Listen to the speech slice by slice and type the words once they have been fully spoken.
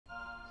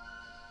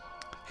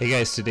Hey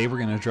guys, today we're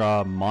going to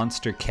draw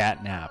Monster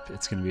CatNap.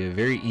 It's going to be a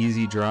very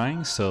easy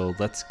drawing, so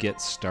let's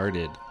get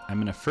started. I'm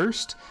going to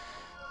first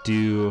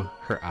do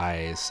her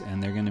eyes,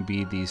 and they're going to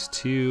be these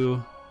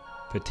two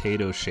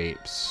potato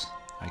shapes.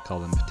 I call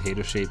them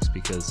potato shapes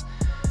because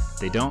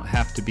they don't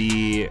have to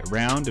be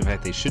round. In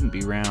fact, they shouldn't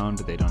be round.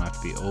 They don't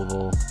have to be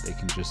oval. They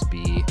can just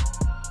be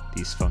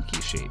these funky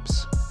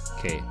shapes.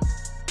 Okay,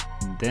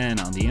 and then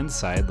on the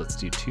inside, let's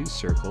do two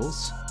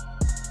circles.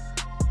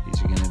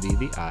 These are going to be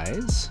the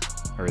eyes,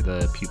 or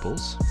the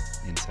pupils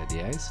inside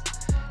the eyes,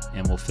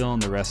 and we'll fill in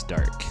the rest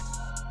dark.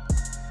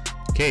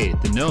 Okay,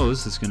 the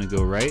nose is going to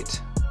go right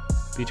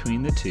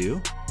between the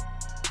two.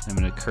 I'm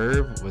going to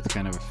curve with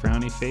kind of a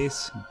frowny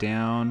face,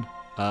 down,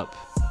 up,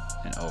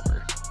 and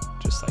over,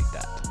 just like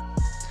that.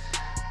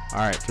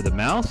 Alright, for the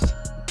mouth,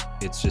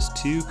 it's just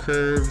two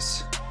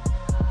curves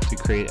to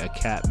create a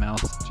cat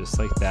mouth, just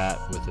like that,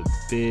 with a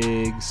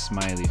big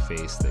smiley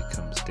face that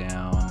comes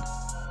down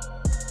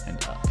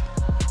and up,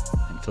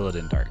 and fill it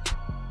in dark.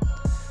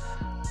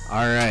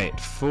 Alright,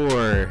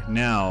 for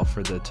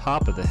the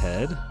top of the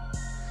head,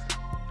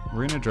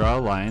 we're going to draw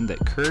a line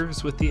that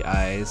curves with the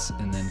eyes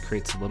and then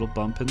creates a little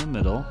bump in the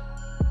middle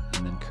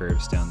and then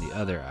curves down the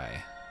other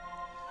eye.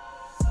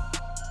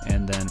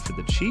 And then for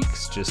the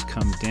cheeks, just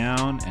come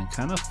down and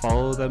kind of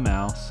follow the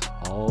mouth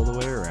all the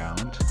way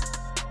around.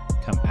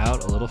 Come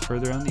out a little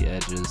further on the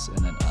edges and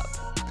then up.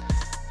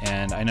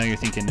 And I know you're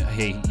thinking,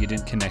 hey, you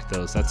didn't connect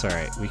those. That's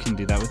alright. We can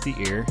do that with the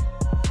ear.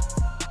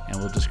 And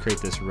we'll just create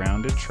this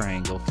rounded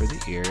triangle for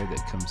the ear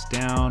that comes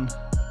down,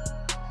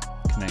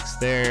 connects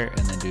there, and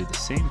then do the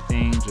same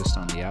thing just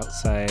on the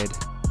outside.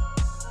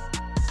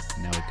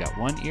 And now we've got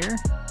one ear.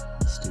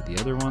 Let's do the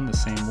other one the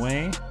same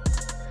way.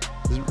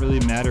 Doesn't really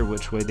matter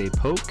which way they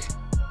poke,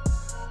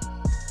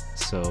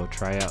 so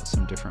try out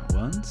some different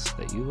ones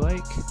that you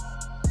like.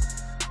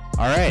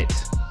 Alright,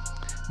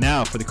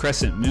 now for the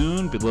crescent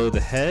moon below the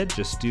head,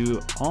 just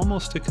do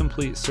almost a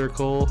complete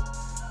circle,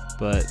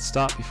 but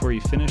stop before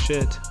you finish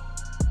it.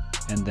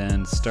 And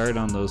then start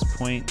on those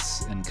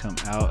points and come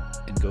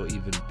out and go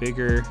even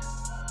bigger.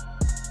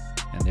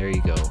 And there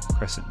you go,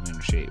 crescent moon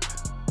shape.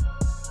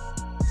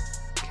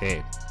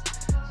 Okay,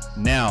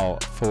 now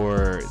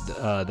for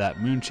that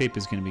moon shape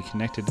is going to be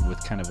connected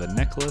with kind of a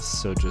necklace,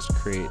 so just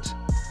create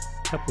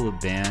a couple of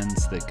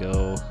bands that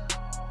go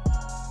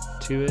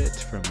to it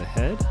from the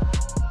head.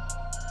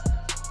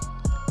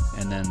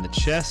 And then the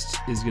chest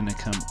is going to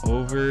come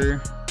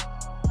over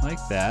like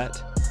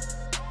that.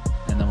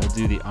 And then we'll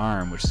do the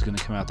arm, which is going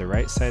to come out the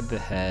right side of the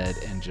head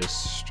and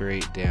just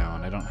straight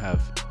down. I don't have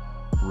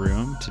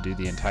room to do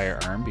the entire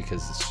arm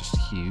because it's just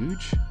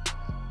huge,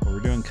 but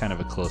we're doing kind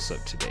of a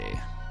close-up today.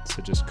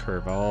 So just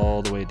curve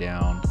all the way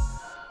down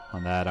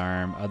on that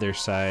arm, other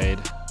side,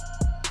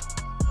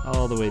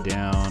 all the way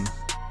down,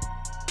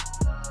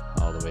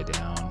 all the way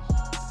down.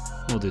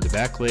 We'll do the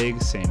back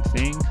leg, same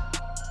thing.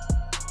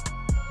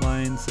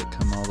 Lines that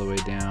come all the way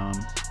down.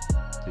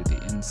 Do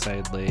the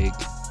inside leg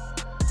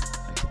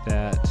like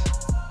that.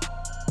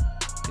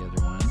 The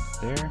other one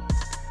there.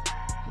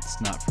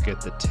 Let's not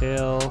forget the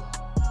tail,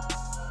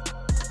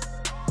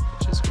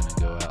 which is going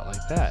to go out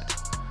like that.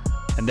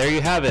 And there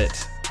you have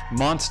it,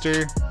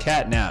 Monster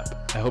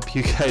CatNap. I hope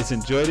you guys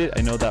enjoyed it.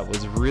 I know that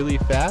was really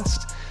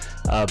fast,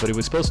 but it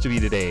was supposed to be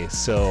today.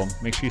 So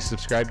make sure you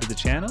subscribe to the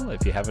channel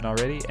if you haven't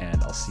already,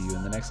 and I'll see you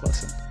in the next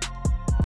lesson.